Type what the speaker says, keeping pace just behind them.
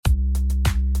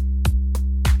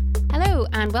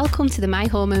and welcome to the My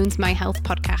Hormones, My Health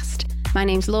podcast. My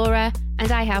name's Laura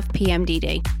and I have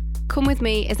PMDD. Come with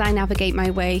me as I navigate my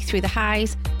way through the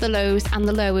highs, the lows and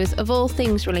the lowers of all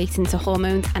things relating to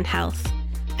hormones and health.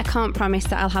 I can't promise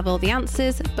that I'll have all the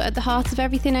answers, but at the heart of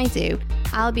everything I do,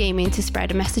 I'll be aiming to spread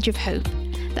a message of hope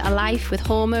that a life with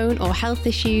hormone or health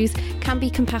issues can be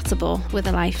compatible with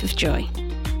a life of joy.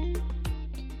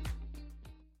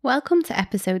 Welcome to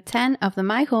episode 10 of the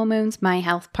My Hormones, My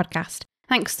Health podcast.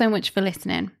 Thanks so much for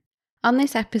listening. On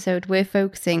this episode, we're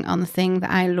focusing on the thing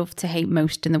that I love to hate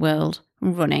most in the world,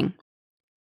 running.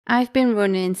 I've been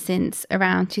running since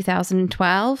around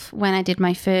 2012 when I did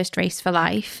my first Race for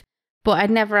Life, but I'd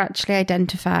never actually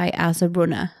identify as a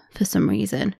runner for some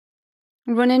reason.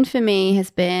 Running for me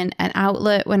has been an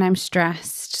outlet when I'm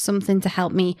stressed, something to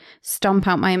help me stomp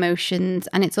out my emotions,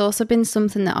 and it's also been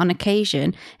something that on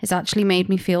occasion has actually made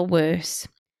me feel worse.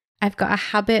 I've got a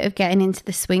habit of getting into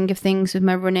the swing of things with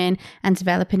my running and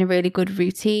developing a really good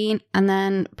routine and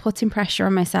then putting pressure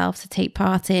on myself to take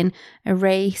part in a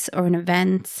race or an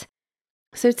event.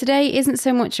 So today isn't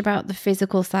so much about the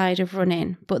physical side of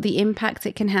running, but the impact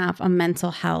it can have on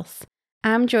mental health.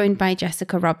 I'm joined by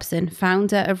Jessica Robson,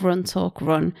 founder of Run Talk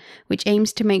Run, which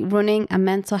aims to make running and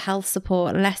mental health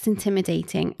support less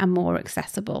intimidating and more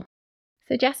accessible.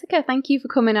 So Jessica, thank you for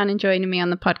coming on and joining me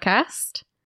on the podcast.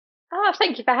 Oh,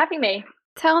 thank you for having me.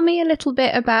 Tell me a little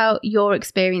bit about your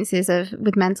experiences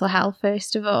with mental health,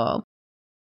 first of all.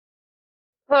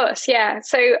 Of course, yeah.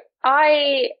 So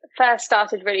I first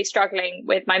started really struggling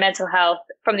with my mental health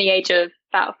from the age of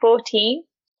about 14.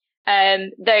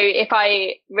 Though if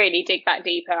I really dig back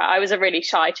deeper, I was a really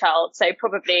shy child. So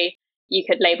probably you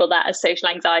could label that as social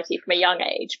anxiety from a young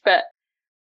age. But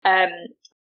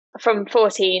from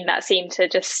 14, that seemed to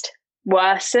just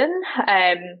worsen.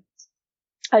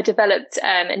 I developed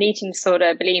an eating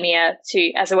disorder, bulimia,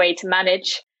 as a way to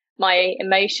manage my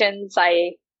emotions.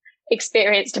 I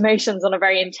experienced emotions on a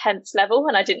very intense level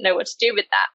and I didn't know what to do with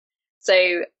that. So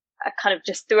I kind of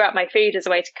just threw out my food as a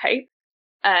way to cope,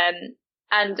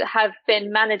 and have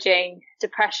been managing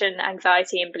depression,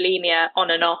 anxiety and bulimia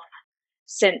on and off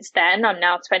since then. I'm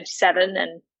now 27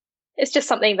 and it's just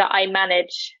something that I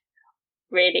manage,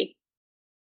 really.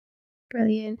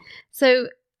 Brilliant. So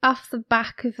off the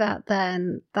back of that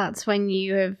then, that's when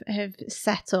you have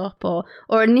set up or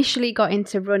initially got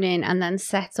into running and then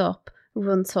set up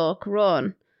Run Talk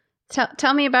Run.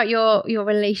 Tell me about your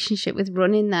relationship with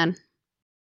running then.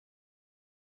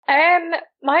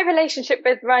 My relationship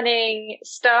with running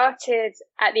started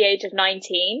at the age of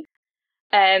 19.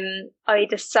 I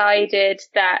decided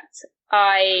that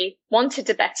I wanted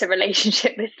a better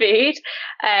relationship with food.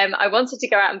 I wanted to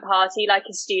go out and party like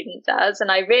a student does,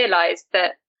 and I realized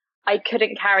that I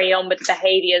couldn't carry on with the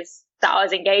behaviors that I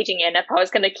was engaging in if I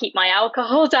was going to keep my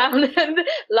alcohol down and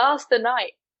last the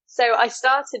night. So I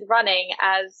started running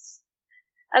as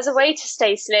a way to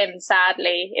stay slim,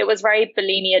 sadly. It was very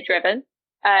bulimia driven,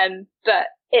 but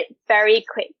it very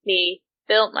quickly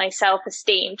built my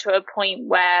self-esteem to a point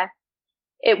where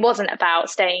it wasn't about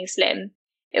staying slim.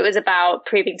 It was about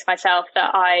proving to myself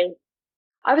that I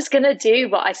was going to do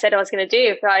what I said I was going to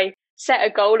do. If I set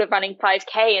a goal of running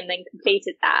 5K and then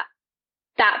completed that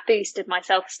boosted my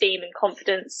self-esteem and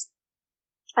confidence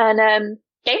and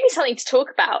gave me something to talk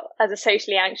about as a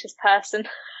socially anxious person.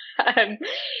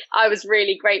 I was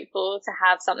really grateful to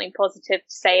have something positive to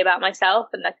say about myself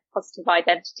and a positive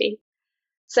identity.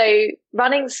 So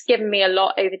running's given me a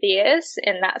lot over the years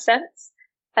in that sense.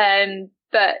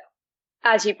 But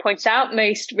as you pointed out,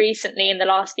 most recently in the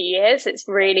last few years, it's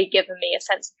really given me a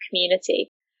sense of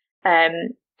community.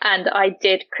 And I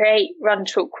did create Run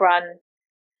Talk Run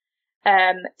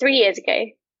 3 years ago,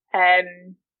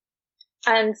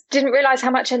 and didn't realize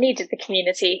how much I needed the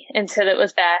community until it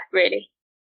was there, really.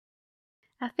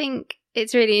 I think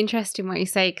it's really interesting what you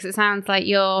say, because it sounds like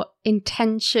your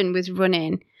intention with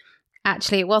running,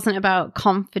 actually, it wasn't about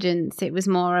confidence. It was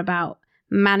more about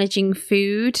managing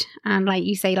food and, like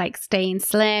you say, like staying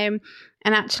slim.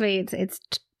 And actually, it's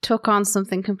took on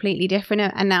something completely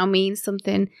different and now means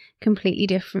something completely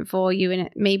different for you. And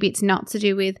maybe it's not to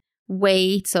do with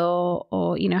weight or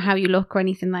how you look or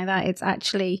anything like that. It's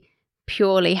actually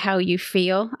purely how you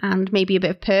feel and maybe a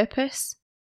bit of purpose.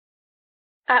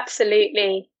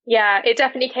 Absolutely. Yeah, it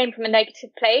definitely came from a negative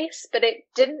place, but it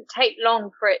didn't take long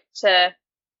for it to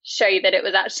show that it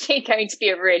was actually going to be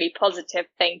a really positive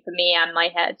thing for me and my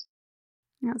head.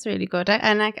 That's really good.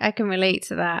 And I can relate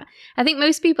to that. I think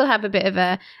most people have a bit of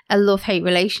a love-hate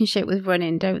relationship with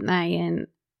running, don't they? And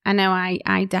I know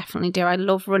I definitely do. I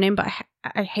love running, but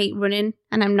I hate running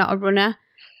and I'm not a runner.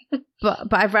 but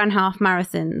I've ran half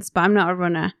marathons, but I'm not a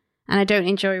runner. and I don't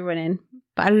enjoy running,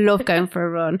 but I love going for a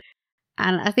run.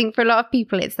 And I think for a lot of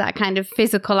people, it's that kind of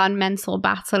physical and mental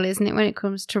battle, isn't it, when it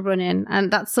comes to running?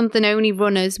 And that's something only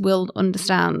runners will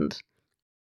understand.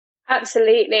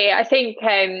 Absolutely. I think,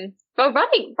 well,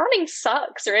 running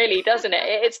sucks, really, doesn't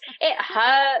it? It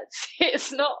hurts.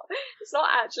 It's not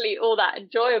actually all that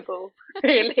enjoyable,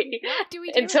 really,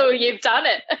 until you've done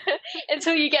it,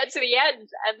 until you get to the end,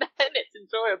 and then it's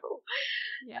enjoyable.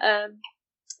 Yeah.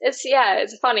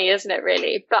 It's funny, isn't it,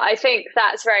 really? But I think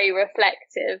that's very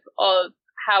reflective of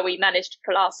how we manage to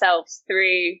pull ourselves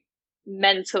through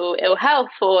mental ill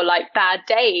health or like bad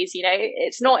days. You know,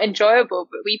 it's not enjoyable,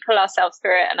 but we pull ourselves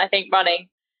through it. And I think running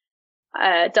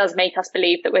does make us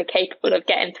believe that we're capable of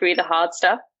getting through the hard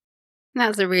stuff.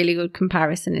 That's a really good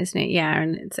comparison, isn't it? Yeah,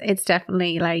 and it's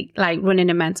definitely like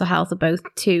running and mental health are both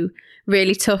two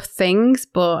really tough things,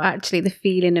 but actually the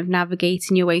feeling of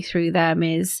navigating your way through them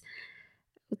is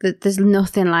that there's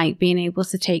nothing like being able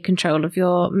to take control of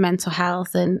your mental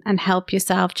health and help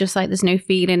yourself, just like there's no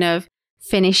feeling of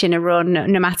finishing a run,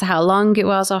 no matter how long it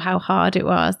was or how hard it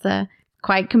was. They're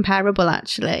quite comparable,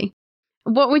 actually.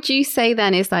 What would you say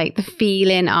then is like the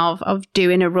feeling of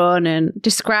doing a run, and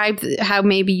describe how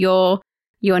maybe your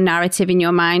narrative in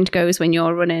your mind goes when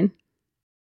you're running?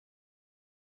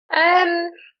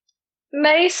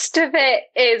 Most of it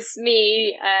is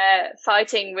me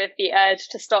fighting with the urge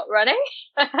to stop running.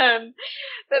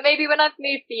 But maybe when I've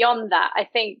moved beyond that, I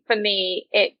think for me,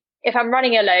 if I'm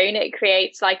running alone, it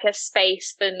creates like a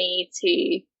space for me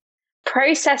to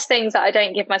process things that I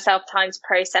don't give myself time to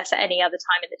process at any other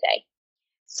time in the day.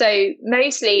 So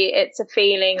mostly it's a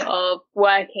feeling of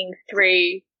working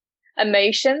through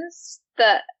emotions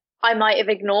that I might have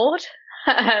ignored.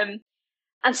 And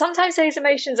sometimes those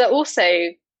emotions are also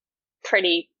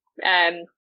pretty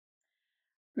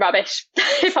rubbish,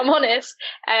 if I'm honest.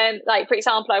 Like, for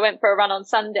example, I went for a run on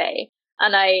Sunday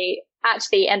and I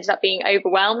actually ended up being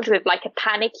overwhelmed with like a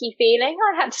panicky feeling.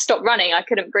 I had to stop running. I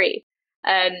couldn't breathe.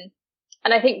 And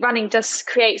I think running just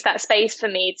creates that space for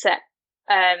me to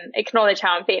acknowledge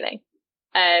how I'm feeling.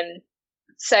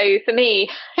 So for me,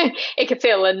 it could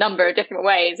feel a number of different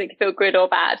ways. It could feel good or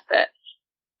bad, but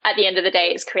at the end of the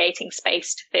day, it's creating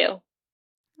space to feel.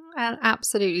 I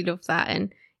absolutely love that.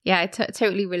 And yeah, I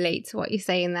totally relate to what you're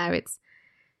saying there. It's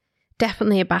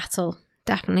definitely a battle.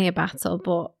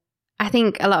 But I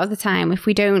think a lot of the time, if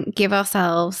we don't give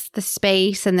ourselves the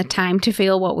space and the time to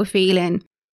feel what we're feeling,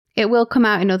 it will come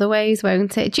out in other ways,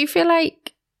 won't it? Do you feel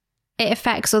like it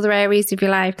affects other areas of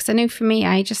your life? Because I know for me,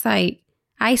 I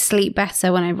sleep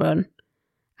better when I run.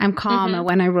 I'm calmer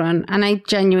when I run. And I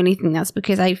genuinely think that's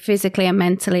because I physically and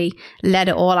mentally let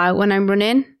it all out when I'm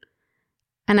running.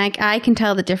 And I can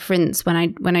tell the difference when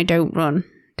I don't run,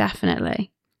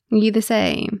 definitely. Are you the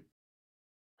same?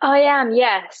 I am,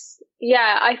 yes.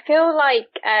 Yeah, I feel like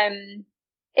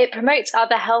it promotes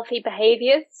other healthy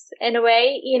behaviors in a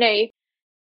way. You know,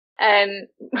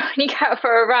 when you go out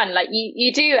for a run, like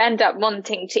you do end up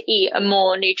wanting to eat a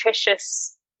more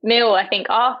nutritious meal, I think,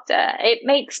 after. It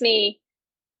makes me,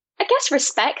 I guess,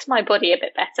 respect my body a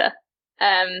bit better.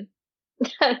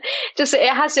 Just,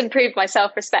 it has improved my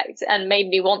self-respect and made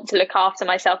me want to look after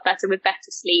myself better with better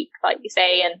sleep, like you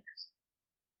say, and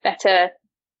better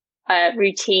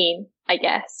routine, I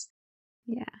guess.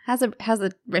 Yeah, has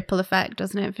a ripple effect,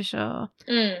 doesn't it, for sure?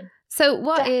 So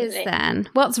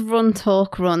what's Run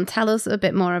Talk Run? Tell us a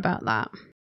bit more about that.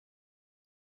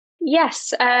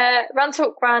 Yes, Run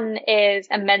Talk Run is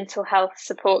a mental health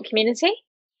support community.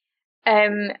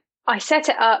 I set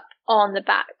it up on the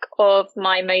back of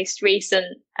my most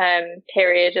recent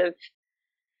period of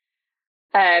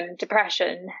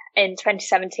depression in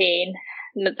 2017,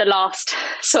 the last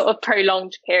sort of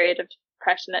prolonged period of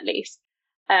depression, at least.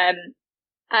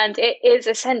 And it is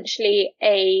essentially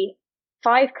a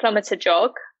 5-kilometer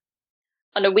jog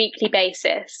on a weekly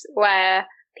basis where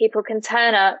people can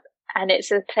turn up, and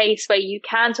it's a place where you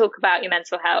can talk about your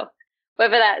mental health,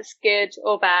 whether that's good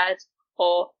or bad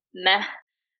or meh.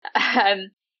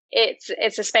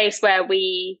 It's a space where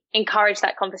we encourage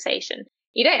that conversation.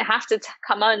 You don't have to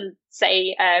come on and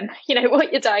say,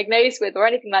 what you're diagnosed with or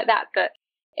anything like that, but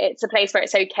it's a place where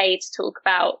it's okay to talk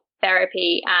about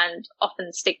therapy and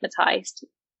often stigmatized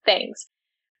things.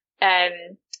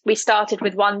 We started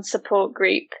with one support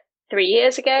group 3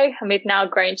 years ago, and we've now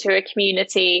grown to a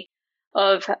community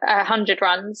of 100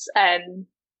 runs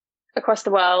across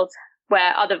the world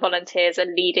where other volunteers are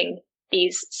leading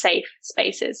these safe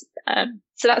spaces.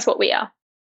 So that's what we are.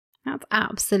 That's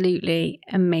absolutely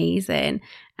amazing.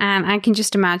 And I can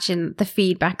just imagine the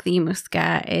feedback that you must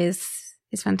get is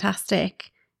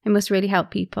fantastic. It must really help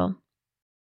people.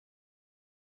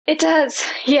 It does.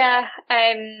 Yeah.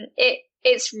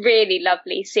 It's really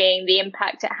lovely seeing the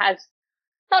impact it has,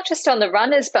 not just on the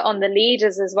runners, but on the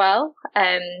leaders as well.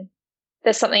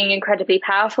 There's something incredibly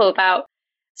powerful about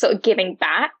sort of giving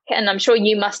back. And I'm sure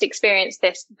you must experience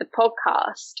this with the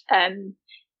podcast.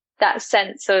 That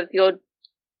sense of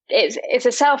it's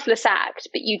a selfless act,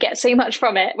 but you get so much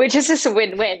from it, which is just a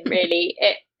win-win, really.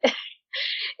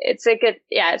 It's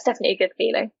definitely a good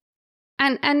feeling.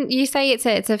 And you say it's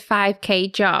a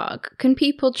 5K jog. Can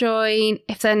people join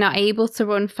if they're not able to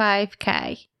run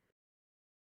 5K?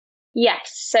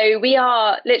 Yes. So we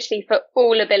are literally for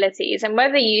all abilities. And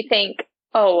whether you think,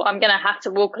 oh, I'm going to have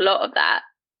to walk a lot of that,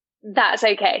 that's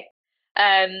okay.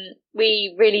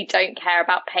 We really don't care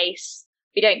about pace.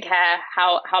 We don't care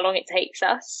how long it takes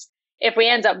us. If we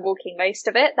end up walking most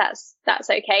of it, that's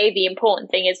okay. The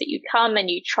important thing is that you come and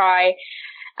you try,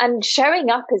 and showing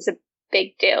up is a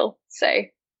big deal. So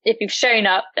if you've shown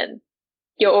up, then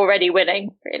you're already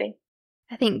winning, really.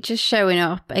 I think just showing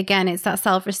up, again, it's that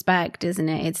self-respect, isn't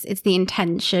it? It's the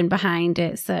intention behind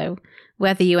it. So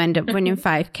whether you end up running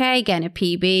 5K, getting a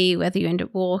PB, whether you end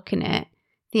up walking it,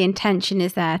 the intention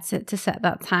is there to set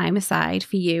that time aside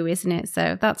for you, isn't it?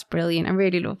 So that's brilliant. I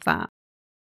really love that.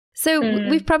 So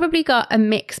we've probably got a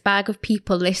mixed bag of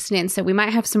people listening. So we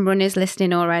might have some runners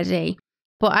listening already.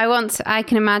 But I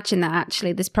can imagine that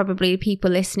actually there's probably people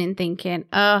listening thinking,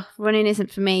 oh, running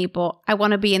isn't for me, but I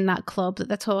want to be in that club that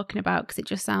they're talking about because it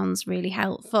just sounds really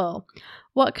helpful.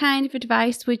 What kind of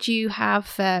advice would you have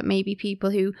for maybe people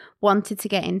who wanted to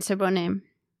get into running?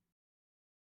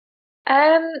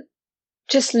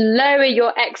 Just lower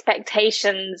your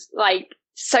expectations like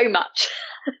so much.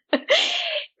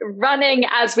 Running,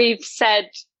 as we've said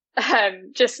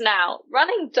just now,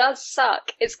 running does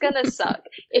suck. It's gonna suck.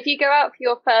 If you go out for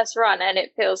your first run and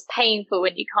it feels painful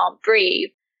when you can't breathe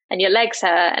and your legs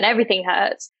hurt and everything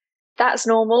hurts, that's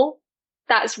normal.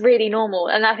 That's really normal.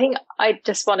 And I think I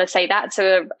just want to say that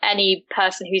to any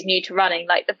person who's new to running,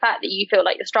 like the fact that you feel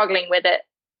like you're struggling with it,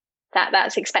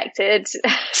 that's expected.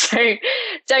 So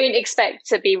don't expect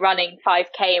to be running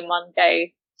 5K in one go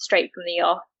straight from the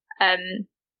off.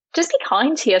 Just be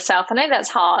kind to yourself. I know that's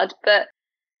hard, but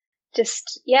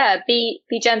just, be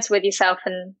gentle with yourself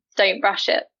and don't rush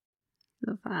it.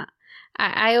 Love that.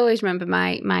 I always remember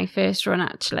my first run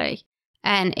actually.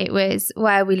 And it was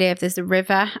where we live, there's a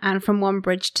river, and from one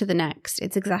bridge to the next,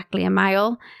 it's exactly a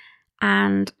mile.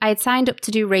 And I had signed up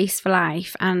to do Race for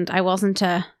Life, and I wasn't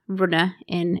a runner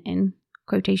in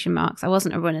quotation marks. I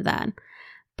wasn't a runner then.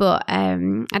 But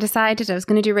I decided I was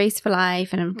going to do Race for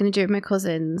Life, and I was going to do it with my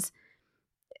cousins.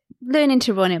 Learning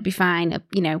to run, it'll be fine.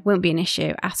 Won't be an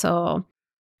issue at all.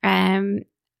 And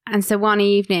so one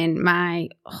evening, my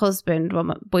husband,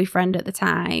 my boyfriend at the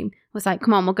time, was like,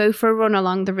 come on, we'll go for a run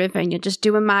along the river and you'll just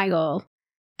do a mile.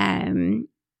 And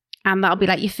that'll be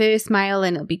like your first mile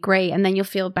and it'll be great. And then you'll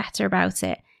feel better about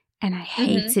it. And I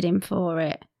hated him for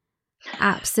it.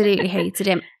 Absolutely hated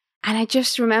him. And I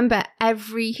just remember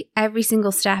every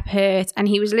single step hurt. And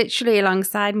he was literally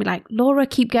alongside me like, Laura,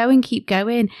 keep going, keep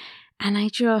going. And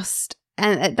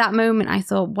and at that moment I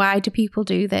thought, why do people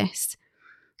do this?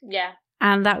 Yeah.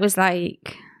 And that was that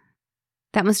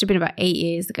must have been about 8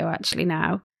 years ago actually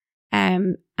now.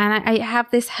 And I have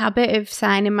this habit of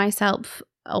signing myself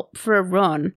up for a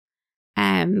run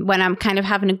when I'm kind of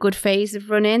having a good phase of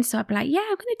running. So I'd be like, yeah,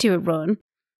 I'm going to do a run.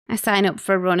 I sign up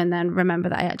for a run and then remember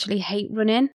that I actually hate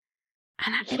running.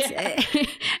 And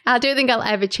I don't think I'll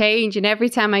ever change. And every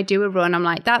time I do a run, I'm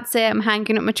like, that's it. I'm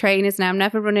hanging up my trainers now. I'm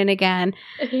never running again.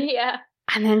 Yeah.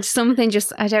 And then something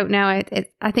just, I don't know.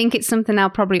 I think it's something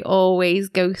I'll probably always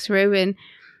go through. And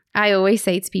I always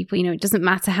say to people, it doesn't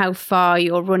matter how far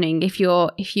you're running. If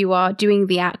you are doing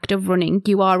the act of running,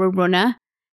 you are a runner.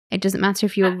 It doesn't matter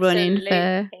if you're running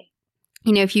for,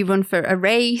 if you run for a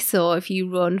race or if you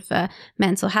run for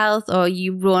mental health or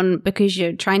you run because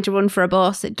you're trying to run for a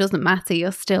bus, it doesn't matter.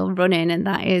 You're still running. And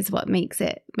that is what makes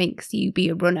you be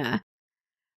a runner.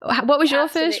 What was your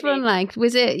first run like?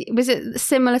 Was it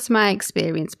similar to my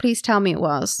experience? Please tell me it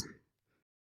was.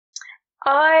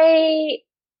 I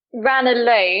ran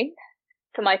alone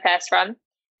for my first run.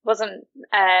 Wasn't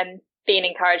being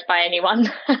encouraged by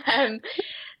anyone.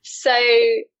 So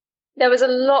there was a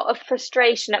lot of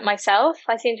frustration at myself,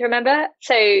 I seem to remember.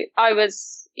 So I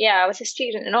was a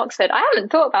student in Oxford. I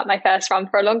haven't thought about my first run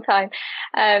for a long time.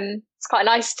 It's quite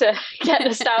nice to get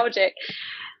nostalgic.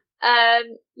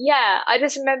 I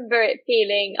just remember it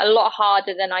feeling a lot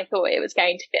harder than I thought it was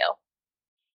going to feel.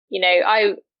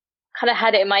 I kind of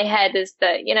had it in my head as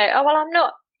that, I'm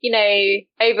not,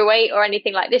 overweight or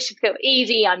anything like this. Should feel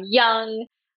easy. I'm young.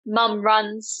 Mum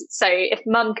runs. So if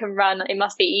mum can run, it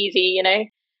must be easy,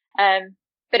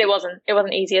 but it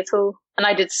wasn't easy at all. And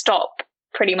I did stop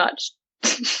pretty much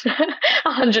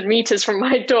 100 meters from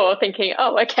my door thinking,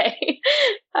 oh, okay,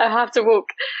 I have to walk.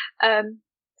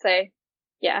 So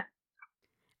yeah.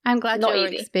 I'm glad Not your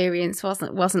easy. experience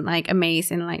wasn't like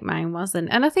amazing like mine wasn't.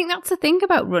 And I think that's the thing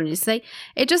about runners. It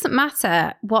doesn't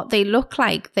matter what they look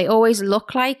like. They always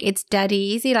look like it's dead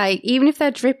easy. Like even if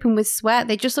they're dripping with sweat,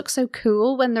 they just look so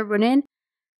cool when they're running.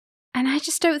 And I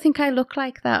just don't think I look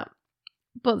like that.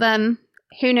 But then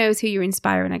who knows who you're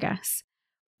inspiring, I guess.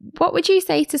 What would you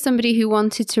say to somebody who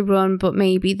wanted to run, but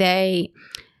maybe they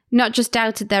not just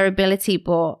doubted their ability,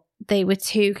 but they were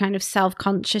too kind of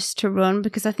self-conscious to run?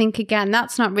 Because I think, again,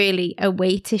 that's not really a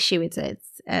weight issue. It's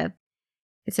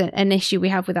an issue we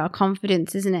have with our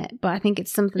confidence, isn't it? But I think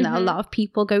it's something that a lot of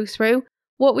people go through.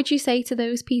 What would you say to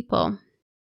those people?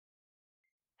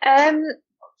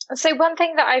 So one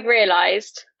thing that I've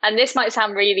realized, and this might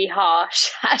sound really harsh,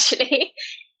 actually,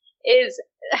 is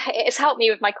it's helped me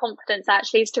with my confidence,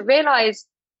 actually, is to realize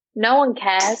no one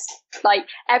cares. Like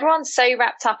everyone's so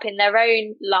wrapped up in their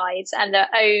own lives and their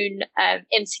own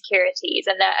insecurities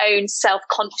and their own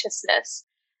self-consciousness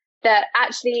that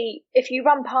actually, if you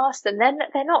run past them, then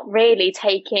they're not really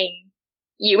taking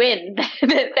you in.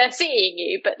 They're seeing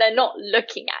you, but they're not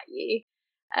looking at you.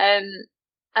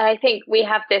 I think we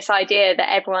have this idea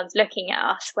that everyone's looking at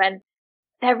us when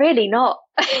they're really not.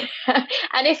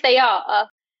 And if they are,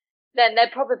 then they're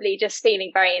probably just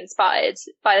feeling very inspired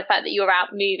by the fact that you're out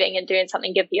moving and doing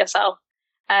something good for yourself.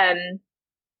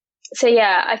 So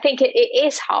yeah, I think it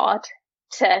is hard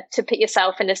to put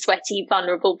yourself in a sweaty,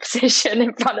 vulnerable position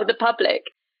in front of the public,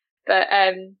 but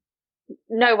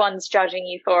no one's judging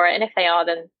you for it. And if they are,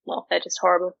 then, well, they're just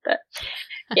horrible. But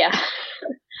yeah.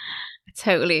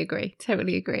 Totally agree.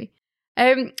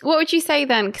 What would you say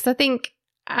then? Because I think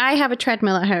I have a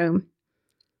treadmill at home,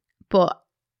 but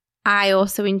I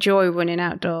also enjoy running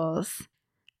outdoors.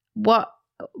 What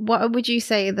would you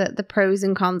say that the pros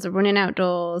and cons of running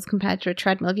outdoors compared to a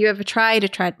treadmill? Have you ever tried a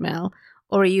treadmill,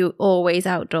 or are you always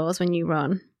outdoors when you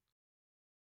run?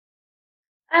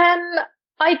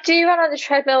 I do run on the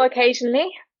treadmill occasionally.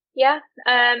 Yeah.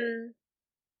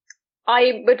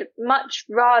 I would much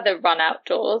rather run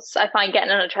outdoors. I find getting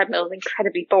on a treadmill is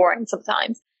incredibly boring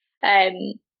sometimes.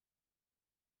 It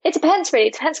depends really.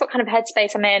 It depends what kind of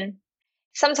headspace I'm in.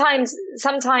 Sometimes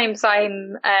I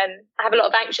have a lot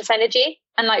of anxious energy,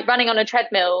 and like running on a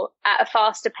treadmill at a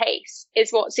faster pace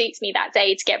is what suits me that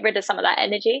day to get rid of some of that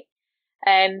energy.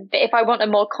 But if I want a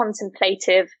more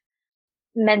contemplative,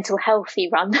 mental healthy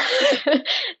run,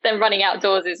 then running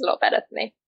outdoors is a lot better for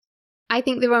me. I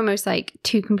think they're almost like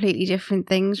two completely different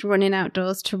things, running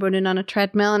outdoors to running on a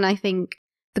treadmill. And I think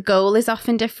the goal is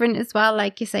often different as well.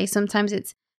 Like you say, sometimes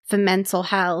it's for mental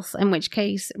health, in which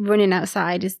case running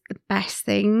outside is the best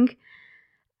thing.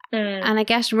 And I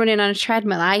guess running on a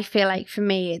treadmill, I feel like for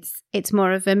me, it's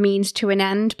more of a means to an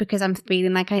end, because I'm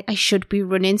feeling like I should be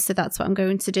running. So that's what I'm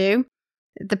going to do.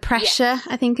 The pressure,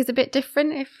 I think, is a bit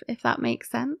different, if that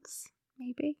makes sense,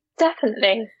 maybe.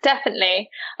 Definitely.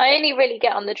 I only really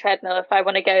get on the treadmill if I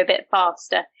want to go a bit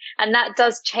faster. And that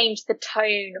does change the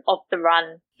tone of the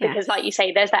run. Yes. Because like you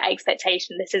say, there's that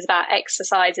expectation. This is about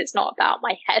exercise. It's not about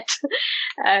my head.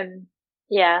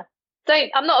 Yeah. So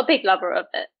I'm not a big lover of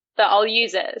it, but I'll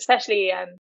use it, especially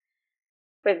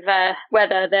with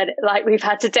weather that like we've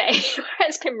had today, where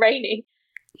it's been rainy.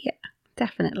 Yeah,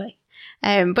 definitely.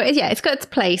 But yeah, it's got its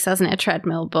place, hasn't it, a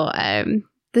treadmill? But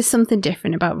there's something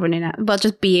different about running out, well,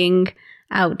 just being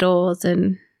outdoors.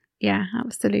 And yeah,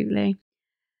 absolutely.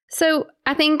 So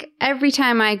I think every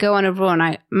time I go on a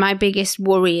run, my biggest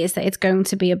worry is that it's going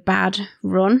to be a bad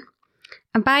run.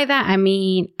 And by that, I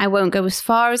mean, I won't go as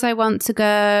far as I want to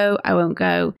go. I won't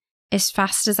go as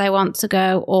fast as I want to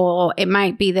go. Or it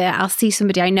might be that I'll see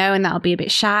somebody I know and that'll be a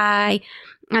bit shy.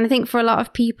 And I think for a lot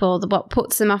of people, what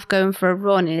puts them off going for a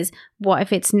run is, what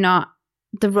if it's not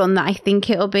the run that I think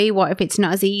it'll be? What if it's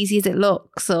not as easy as it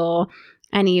looks, or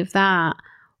any of that?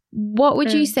 What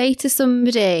would you say to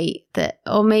somebody that,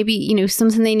 or maybe, you know,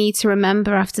 something they need to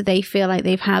remember after they feel like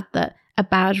they've had a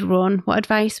bad run? What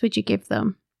advice would you give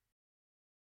them?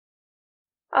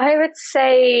 I would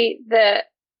say that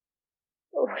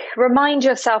remind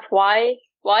yourself why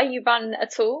you run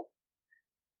at all.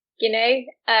 You know,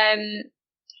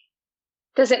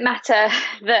 does it matter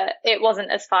that it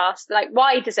wasn't as fast? Like,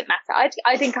 why does it matter?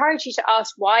 I'd encourage you to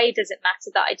ask, why does it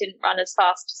matter that I didn't run as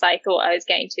fast as I thought I was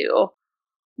going to? Or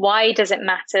why does it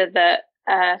matter that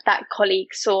that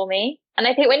colleague saw me? And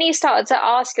I think when you start to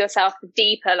ask yourself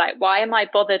deeper, like, why am I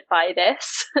bothered by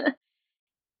this?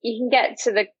 You can get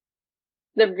to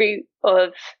the root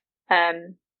of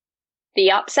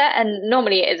the upset. And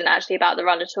normally it isn't actually about the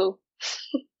run at all.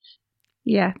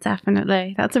 Yeah,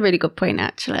 definitely. That's a really good point,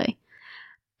 actually.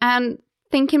 And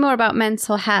thinking more about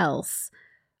mental health,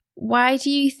 why do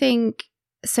you think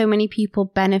so many people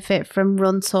benefit from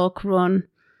Run Talk Run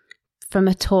from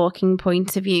a talking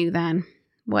point of view then?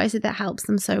 What is it that helps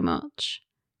them so much?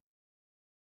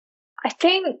 I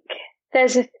think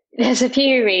there's a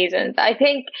few reasons. I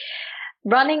think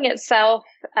running itself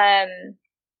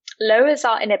lowers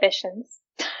our inhibitions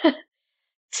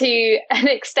to an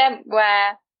extent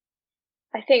where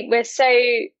I think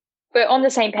we're on the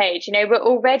same page. You know, we're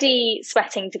already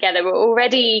sweating together. We're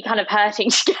already kind of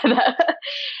hurting together.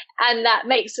 And that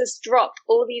makes us drop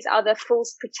all these other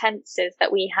false pretenses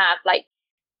that we have. Like,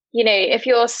 you know, if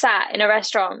you're sat in a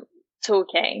restaurant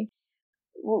talking,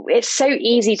 it's so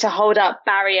easy to hold up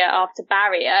barrier after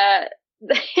barrier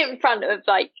in front of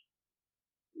like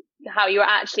how you're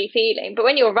actually feeling. But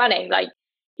when you're running, like,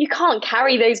 you can't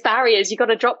carry those barriers. You got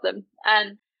to drop them.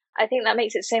 And I think that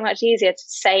makes it so much easier to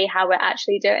say how we're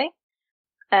actually doing.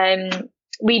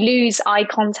 We lose eye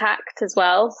contact as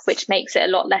well, which makes it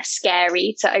a lot less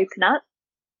scary to open up.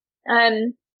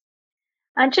 And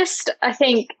just, I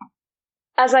think,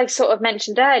 as I sort of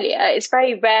mentioned earlier, it's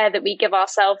very rare that we give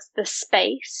ourselves the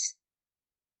space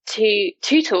to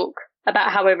talk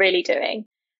about how we're really doing.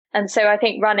 And so I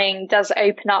think running does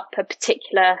open up a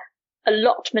particular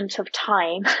allotment of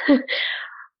time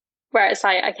where it's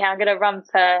like, okay, I'm going to run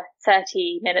for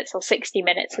 30 minutes or 60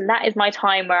 minutes. And that is my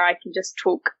time where I can just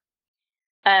talk.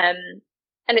 And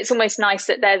it's almost nice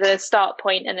that there's a start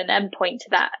point and an end point to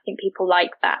that. I think people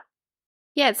like that.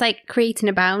 Yeah, it's like creating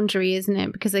a boundary, isn't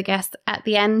it? Because I guess at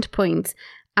the end point,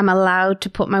 I'm allowed to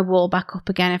put my wall back up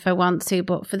again if I want to.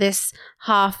 But for this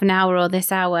half an hour or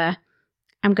this hour,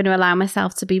 I'm going to allow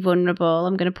myself to be vulnerable.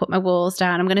 I'm going to put my walls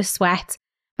down. I'm going to sweat.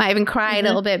 Might even cry a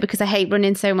little bit because I hate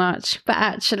running so much. But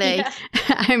actually,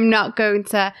 I'm not going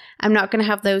to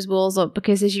have those walls up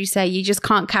because, as you say, you just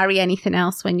can't carry anything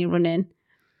else when you're running.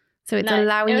 So it's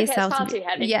allowing yourself to be,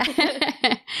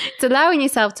 it's allowing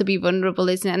yourself to be vulnerable,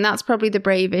 isn't it? And that's probably the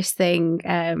bravest thing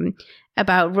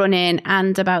about running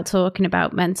and about talking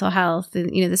about mental health.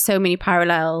 And, you know, there's so many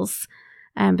parallels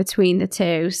between the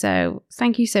two. So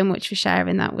thank you so much for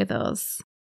sharing that with us.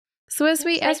 So as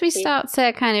we start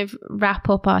to kind of wrap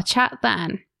up our chat,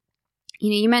 then,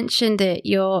 you know, you mentioned it,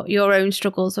 your own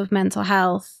struggles with mental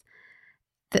health.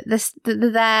 That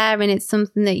they're there, and it's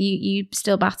something that you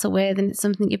still battle with, and it's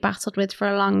something you've battled with for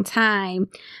a long time.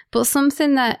 But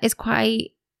something that is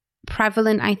quite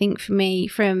prevalent, I think, for me,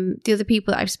 from the other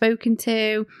people that I've spoken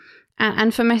to,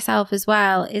 and for myself as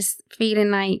well, is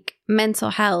feeling like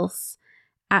mental health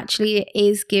actually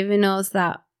is giving us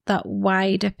that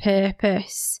wider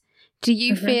purpose. Do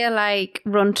you feel like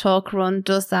Run Talk Run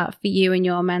does that for you and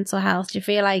your mental health? Do you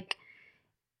feel like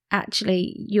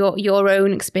actually your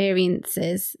own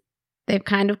experiences, they've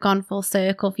kind of gone full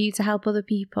circle for you to help other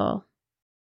people?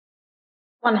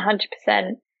 100%.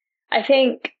 I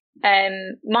think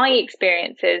my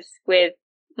experiences with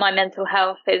my mental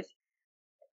health is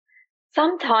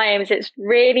sometimes it's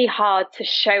really hard to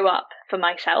show up for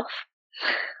myself.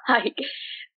 Like,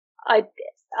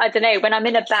 I don't know, when I'm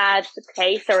in a bad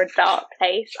place or a dark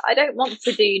place, I don't want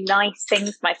to do nice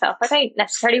things myself. I don't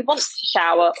necessarily want to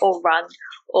shower or run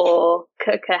or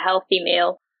cook a healthy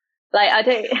meal. Like,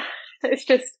 it's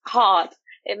just hard.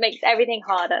 It makes everything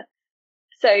harder.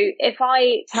 So if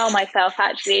I tell myself,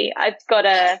 actually, I've got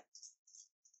to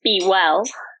be well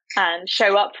and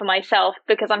show up for myself,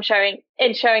 because I'm showing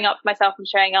up for myself, I'm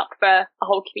showing up for a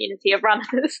whole community of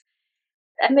runners.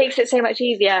 It makes it so much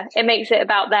easier. It makes it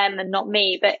about them and not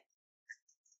me, but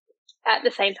at the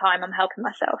same time, I'm helping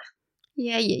myself.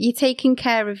 Yeah, you're taking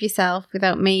care of yourself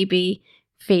without maybe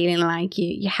feeling like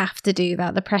you have to do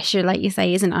that. The pressure, like you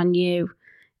say, isn't on you.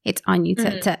 It's on you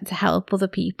to help other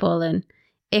people. And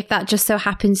if that just so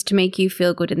happens to make you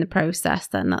feel good in the process,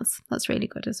 then that's really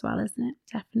good as well, isn't it?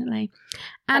 Definitely.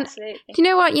 And absolutely. Do you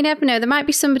know what? You never know. There might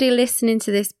be somebody listening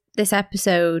to this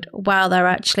episode while they're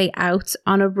actually out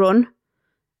on a run.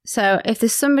 So if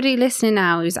there's somebody listening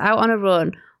now who's out on a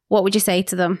run, what would you say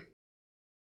to them?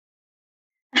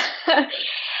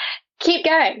 Keep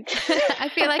going. I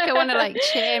feel like I want to like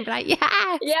cheer and be like,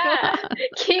 yeah,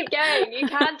 keep going. You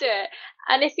can do it.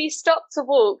 And if you stop to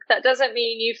walk, that doesn't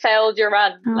mean you failed your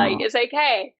run. Oh. Like, it's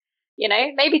okay. You know,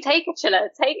 maybe take a chiller,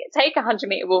 take a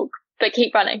 100-meter walk, but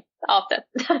keep running after.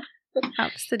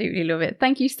 Absolutely love it.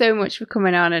 Thank you so much for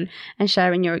coming on and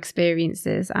sharing your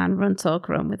experiences and Run Talk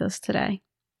Run with us today.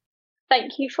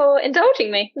 Thank you for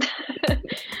indulging me.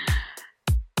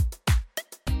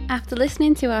 After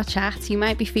listening to our chat, you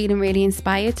might be feeling really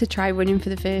inspired to try running for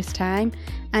the first time.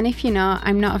 And if you're not,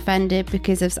 I'm not offended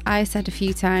because, as I said a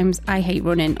few times, I hate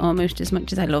running almost as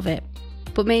much as I love it.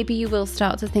 But maybe you will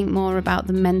start to think more about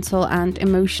the mental and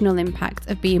emotional impact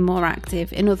of being more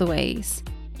active in other ways.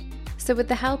 So with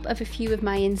the help of a few of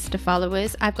my Insta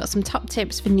followers, I've got some top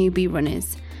tips for newbie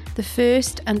runners. The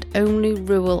first and only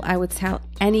rule I would tell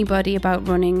anybody about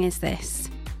running is this: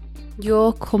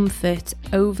 your comfort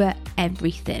over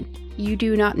everything. You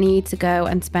do not need to go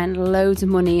and spend loads of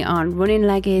money on running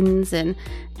leggings and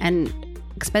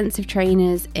expensive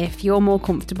trainers if you're more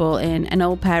comfortable in an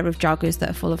old pair of joggers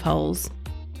that are full of holes.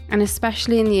 And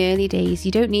especially in the early days,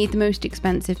 you don't need the most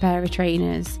expensive pair of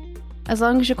trainers. As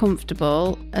long as you're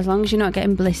comfortable, as long as you're not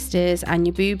getting blisters and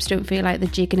your boobs don't feel like they're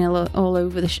jigging all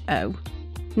over the show,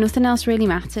 nothing else really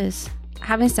matters.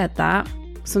 Having said that,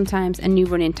 sometimes a new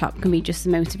running top can be just the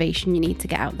motivation you need to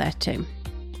get out there too.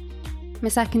 My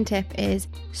second tip is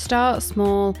start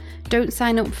small. Don't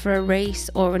sign up for a race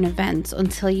or an event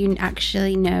until you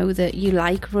actually know that you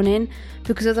like running,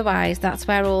 because otherwise that's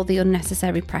where all the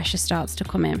unnecessary pressure starts to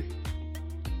come in.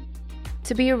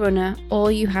 To be a runner, all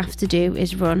you have to do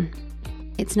is run.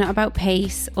 It's not about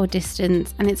pace or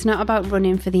distance, and it's not about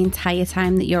running for the entire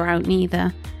time that you're out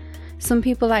neither. Some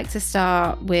people like to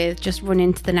start with just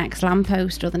running to the next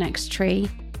lamppost or the next tree,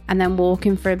 and then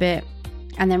walking for a bit,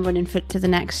 and then running to the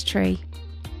next tree.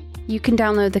 You can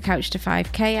download the Couch to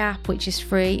 5K app, which is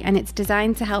free, and it's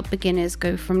designed to help beginners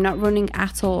go from not running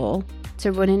at all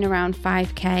to running around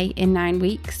 5K in 9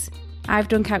 weeks. I've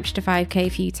done Couch to 5K a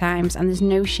few times, and there's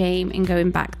no shame in going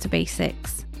back to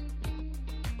basics.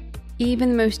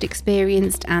 Even the most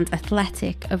experienced and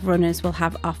athletic of runners will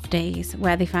have off days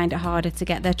where they find it harder to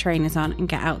get their trainers on and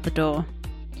get out the door.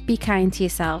 Be kind to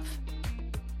yourself.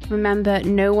 Remember,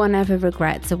 no one ever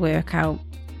regrets a workout,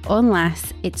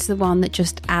 unless it's the one that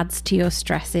just adds to your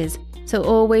stresses. So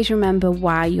always remember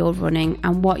why you're running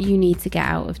and what you need to get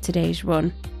out of today's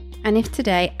run. And if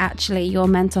today actually your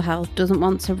mental health doesn't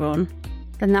want to run,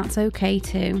 then that's okay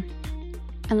too.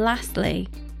 And lastly,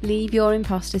 leave your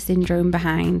imposter syndrome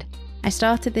behind. I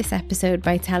started this episode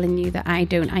by telling you that I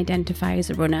don't identify as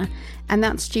a runner, and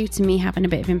that's due to me having a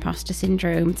bit of imposter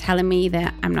syndrome, telling me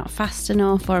that I'm not fast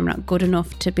enough or I'm not good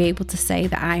enough to be able to say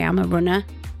that I am a runner.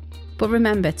 But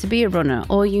remember, to be a runner,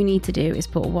 all you need to do is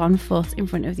put one foot in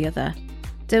front of the other.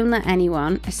 Don't let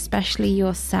anyone, especially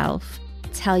yourself,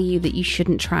 tell you that you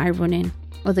shouldn't try running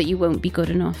or that you won't be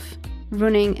good enough.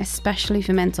 Running, especially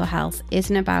for mental health,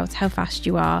 isn't about how fast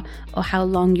you are or how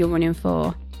long you're running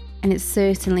for. And it's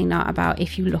certainly not about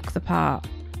if you look the part.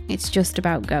 It's just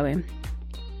about going.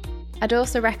 I'd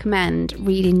also recommend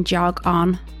reading Jog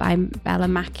On by Bella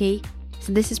Mackie.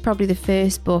 So this is probably the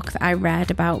first book that I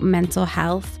read about mental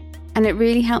health, and it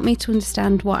really helped me to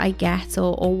understand what I get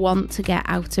or want to get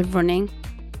out of running.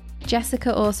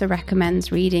 Jessica also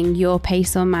recommends reading Your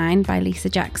Pace or Mine by Lisa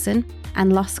Jackson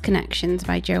and Lost Connections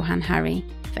by Johann Hari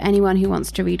for anyone who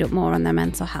wants to read up more on their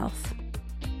mental health.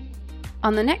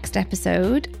 On the next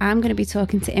episode, I'm going to be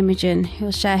talking to Imogen,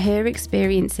 who'll share her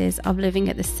experiences of living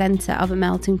at the centre of a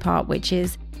melting pot, which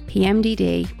is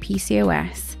PMDD,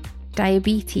 PCOS,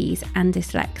 diabetes and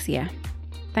dyslexia.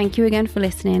 Thank you again for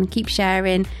listening. Keep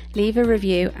sharing, leave a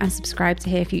review and subscribe to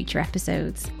hear future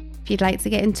episodes. If you'd like to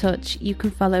get in touch, you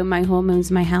can follow My Hormones,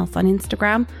 My Health on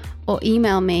Instagram or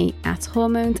email me at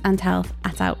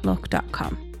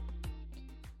hormonesandhealth@outlook.com.